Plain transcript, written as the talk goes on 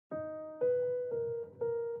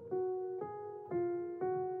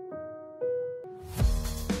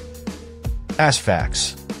Fast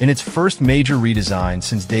facts. In its first major redesign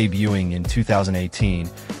since debuting in 2018,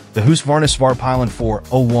 the Husqvarna Svartpilen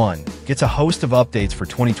 401 gets a host of updates for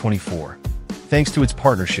 2024, thanks to its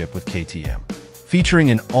partnership with KTM.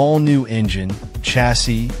 Featuring an all-new engine,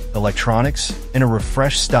 chassis, electronics, and a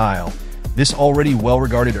refreshed style, this already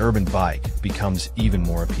well-regarded urban bike becomes even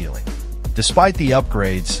more appealing. Despite the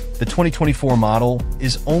upgrades, the 2024 model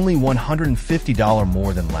is only $150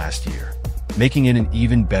 more than last year, making it an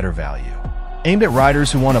even better value. Aimed at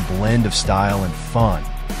riders who want a blend of style and fun,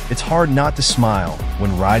 it's hard not to smile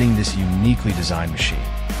when riding this uniquely designed machine.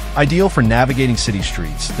 Ideal for navigating city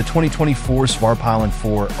streets, the 2024 Svartpilen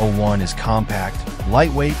 401 is compact,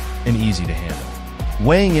 lightweight, and easy to handle.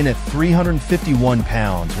 Weighing in at 351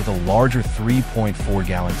 pounds with a larger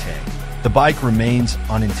 3.4-gallon tank, the bike remains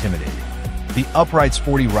unintimidating. The upright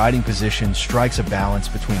sporty riding position strikes a balance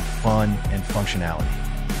between fun and functionality,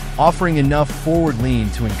 offering enough forward lean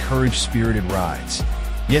to encourage spirited rides,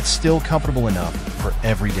 yet still comfortable enough for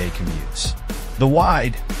everyday commutes. The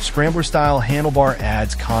wide, scrambler-style handlebar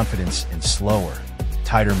adds confidence in slower,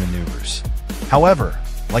 tighter maneuvers. However,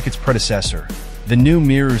 like its predecessor, the new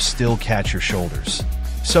mirrors still catch your shoulders,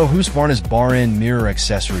 so Husqvarna's bar-end mirror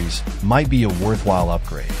accessories might be a worthwhile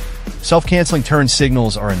upgrade. Self-canceling turn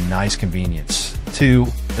signals are a nice convenience, too,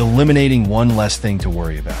 eliminating one less thing to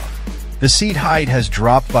worry about. The seat height has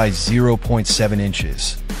dropped by 0.7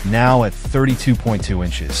 inches, now at 32.2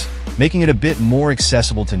 inches, making it a bit more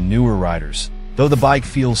accessible to newer riders, though the bike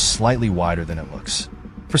feels slightly wider than it looks.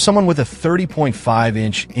 For someone with a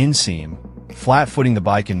 30.5-inch inseam, flat-footing the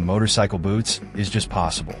bike in motorcycle boots is just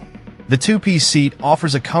possible. The two-piece seat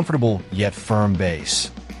offers a comfortable yet firm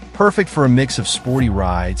base, perfect for a mix of sporty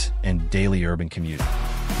rides and daily urban commuting.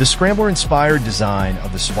 The scrambler-inspired design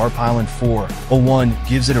of the Svartpilen 401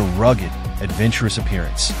 gives it a rugged, adventurous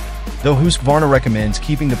appearance, though Husqvarna recommends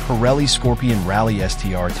keeping the Pirelli Scorpion Rally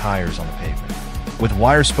STR tires on the pavement. With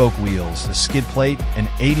wire-spoke wheels, a skid plate, and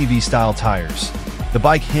ADV-style tires, the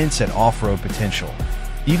bike hints at off-road potential,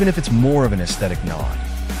 even if it's more of an aesthetic nod.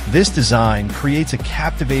 This design creates a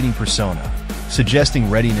captivating persona, suggesting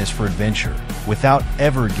readiness for adventure without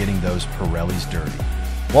ever getting those Pirellis dirty.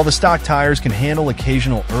 While the stock tires can handle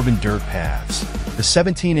occasional urban dirt paths, the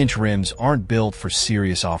 17-inch rims aren't built for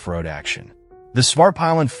serious off-road action. The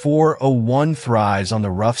Svartpilen 401 thrives on the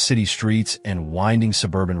rough city streets and winding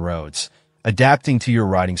suburban roads, adapting to your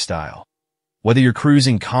riding style. Whether you're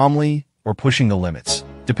cruising calmly or pushing the limits,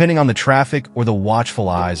 depending on the traffic or the watchful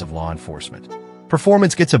eyes of law enforcement.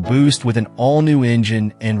 Performance gets a boost with an all-new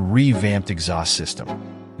engine and revamped exhaust system.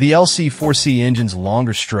 The LC4C engine's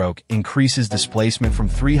longer stroke increases displacement from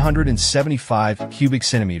 375 cubic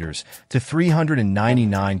centimeters to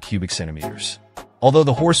 399 cubic centimeters. Although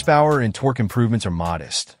the horsepower and torque improvements are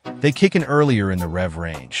modest, they kick in earlier in the rev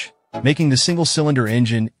range, making the single-cylinder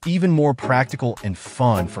engine even more practical and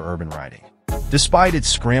fun for urban riding. Despite its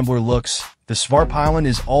scrambler looks, the Svartpilen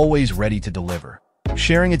is always ready to deliver,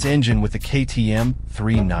 sharing its engine with the KTM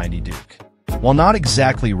 390 Duke. While not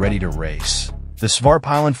exactly ready to race, the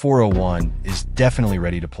Svartpilen 401 is definitely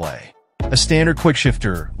ready to play. A standard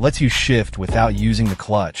quickshifter lets you shift without using the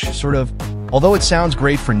clutch, although it sounds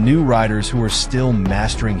great for new riders who are still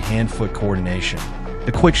mastering hand-foot coordination.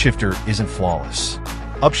 The quickshifter isn't flawless.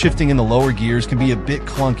 Upshifting in the lower gears can be a bit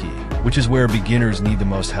clunky, which is where beginners need the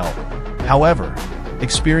most help. However,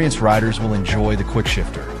 experienced riders will enjoy the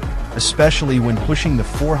quickshifter, especially when pushing the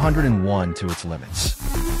 401 to its limits.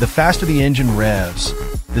 The faster the engine revs,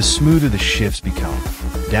 the smoother the shifts become.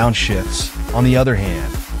 Downshifts, on the other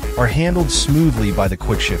hand, are handled smoothly by the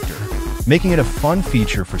quickshifter, making it a fun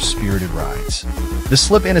feature for spirited rides. The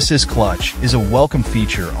slip and assist clutch is a welcome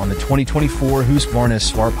feature on the 2024 Husqvarna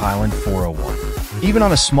Svartpilen 401. Even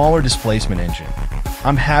on a smaller displacement engine,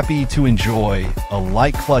 I'm happy to enjoy a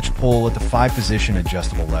light clutch pull at the 5-position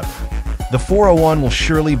adjustable lever. The 401 will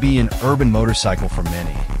surely be an urban motorcycle for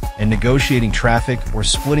many, and negotiating traffic or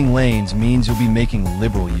splitting lanes means you'll be making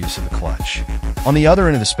liberal use of the clutch. On the other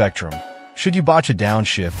end of the spectrum, should you botch a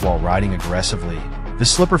downshift while riding aggressively, the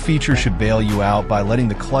slipper feature should bail you out by letting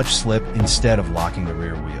the clutch slip instead of locking the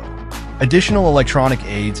rear wheel. Additional electronic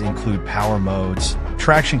aids include power modes,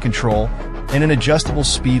 traction control, and an adjustable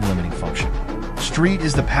speed limiting function. Street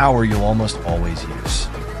is the power you'll almost always use.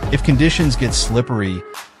 If conditions get slippery,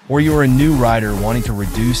 or you're a new rider wanting to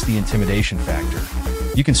reduce the intimidation factor,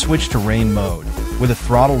 you can switch to rain mode, where the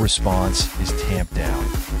throttle response is tamped down.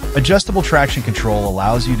 Adjustable traction control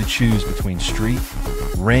allows you to choose between street,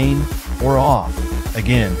 rain, or off.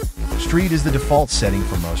 Again, street is the default setting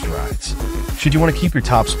for most rides. Should you want to keep your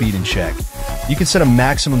top speed in check, you can set a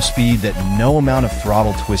maximum speed that no amount of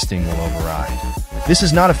throttle twisting will override. This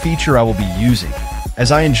is not a feature I will be using,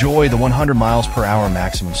 as I enjoy the 100 miles per hour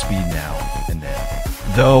maximum speed now and then.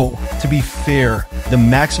 Though, to be fair, the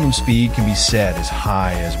maximum speed can be set as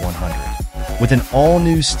high as 100. With an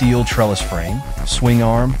all-new steel trellis frame, swing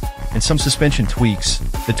arm, and some suspension tweaks,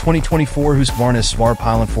 the 2024 Husqvarna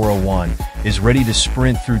Svartpilen 401 is ready to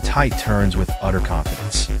sprint through tight turns with utter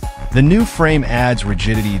confidence. The new frame adds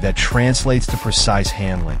rigidity that translates to precise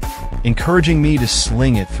handling, encouraging me to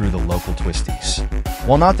sling it through the local twisties.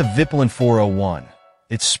 While not the Vipilin 401,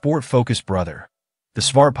 its sport-focused brother, the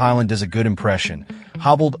Svartpilen does a good impression,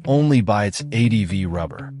 hobbled only by its ADV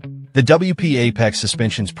rubber. The WP Apex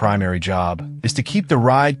suspension's primary job is to keep the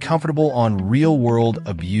ride comfortable on real-world,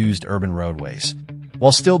 abused urban roadways,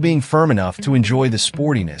 while still being firm enough to enjoy the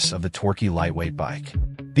sportiness of the torquey lightweight bike.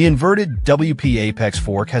 The inverted WP Apex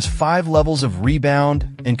fork has 5 levels of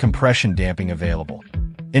rebound and compression damping available,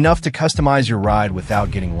 enough to customize your ride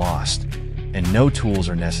without getting lost, and no tools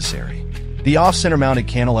are necessary. The off-center mounted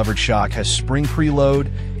cantilevered shock has spring preload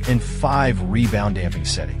and 5 rebound damping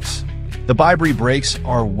settings. The Bi-Bree brakes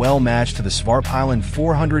are well matched to the Svartpilen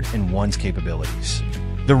 401's capabilities.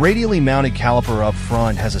 The radially mounted caliper up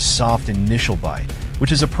front has a soft initial bite,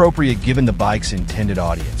 which is appropriate given the bike's intended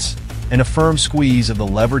audience, and a firm squeeze of the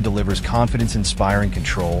lever delivers confidence-inspiring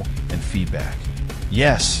control and feedback.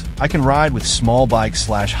 Yes, I can ride with small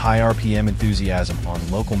bike/high RPM enthusiasm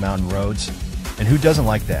on local mountain roads, and who doesn't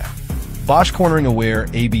like that? Bosch cornering-aware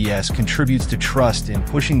ABS contributes to trust in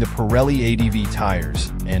pushing the Pirelli ADV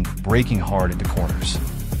tires and braking hard into corners.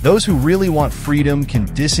 Those who really want freedom can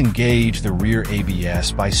disengage the rear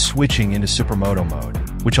ABS by switching into Supermoto mode,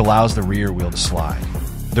 which allows the rear wheel to slide.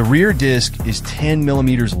 The rear disc is 10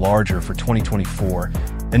 millimeters larger for 2024,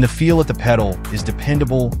 and the feel at the pedal is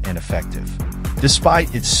dependable and effective.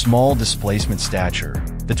 Despite its small displacement stature,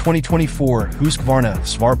 the 2024 Husqvarna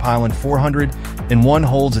Svartpilen 401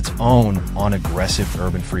 holds its own on aggressive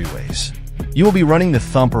urban freeways. You will be running the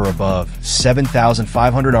thumper above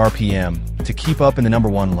 7,500 RPM to keep up in the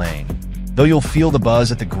 #1 lane, though you'll feel the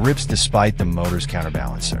buzz at the grips despite the motor's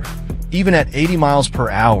counterbalancer. Even at 80 miles per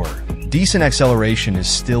hour, decent acceleration is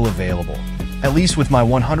still available, at least with my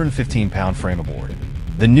 115-pound frame aboard.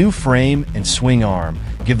 The new frame and swing arm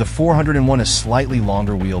give the 401 a slightly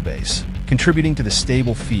longer wheelbase, contributing to the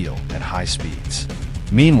stable feel at high speeds.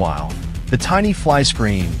 Meanwhile, the tiny fly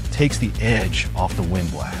screen takes the edge off the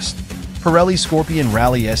wind blast. Pirelli Scorpion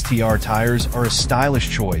Rally STR tires are a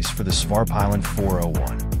stylish choice for the Svartpilen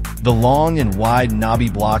 401. The long and wide knobby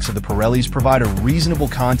blocks of the Pirellis provide a reasonable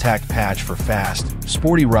contact patch for fast,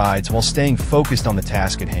 sporty rides while staying focused on the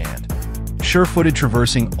task at hand. Sure-footed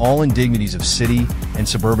traversing all indignities of city and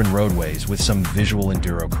suburban roadways with some visual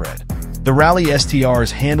enduro cred. The Rally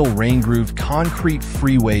STRs handle rain-grooved concrete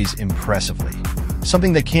freeways impressively,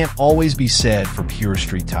 something that can't always be said for pure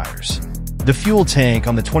street tires. The fuel tank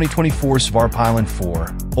on the 2024 Svartpilen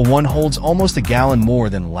 401 holds almost a gallon more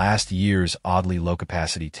than last year's oddly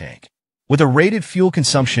low-capacity tank. With a rated fuel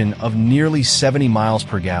consumption of nearly 70 miles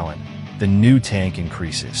per gallon, the new tank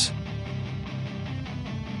increases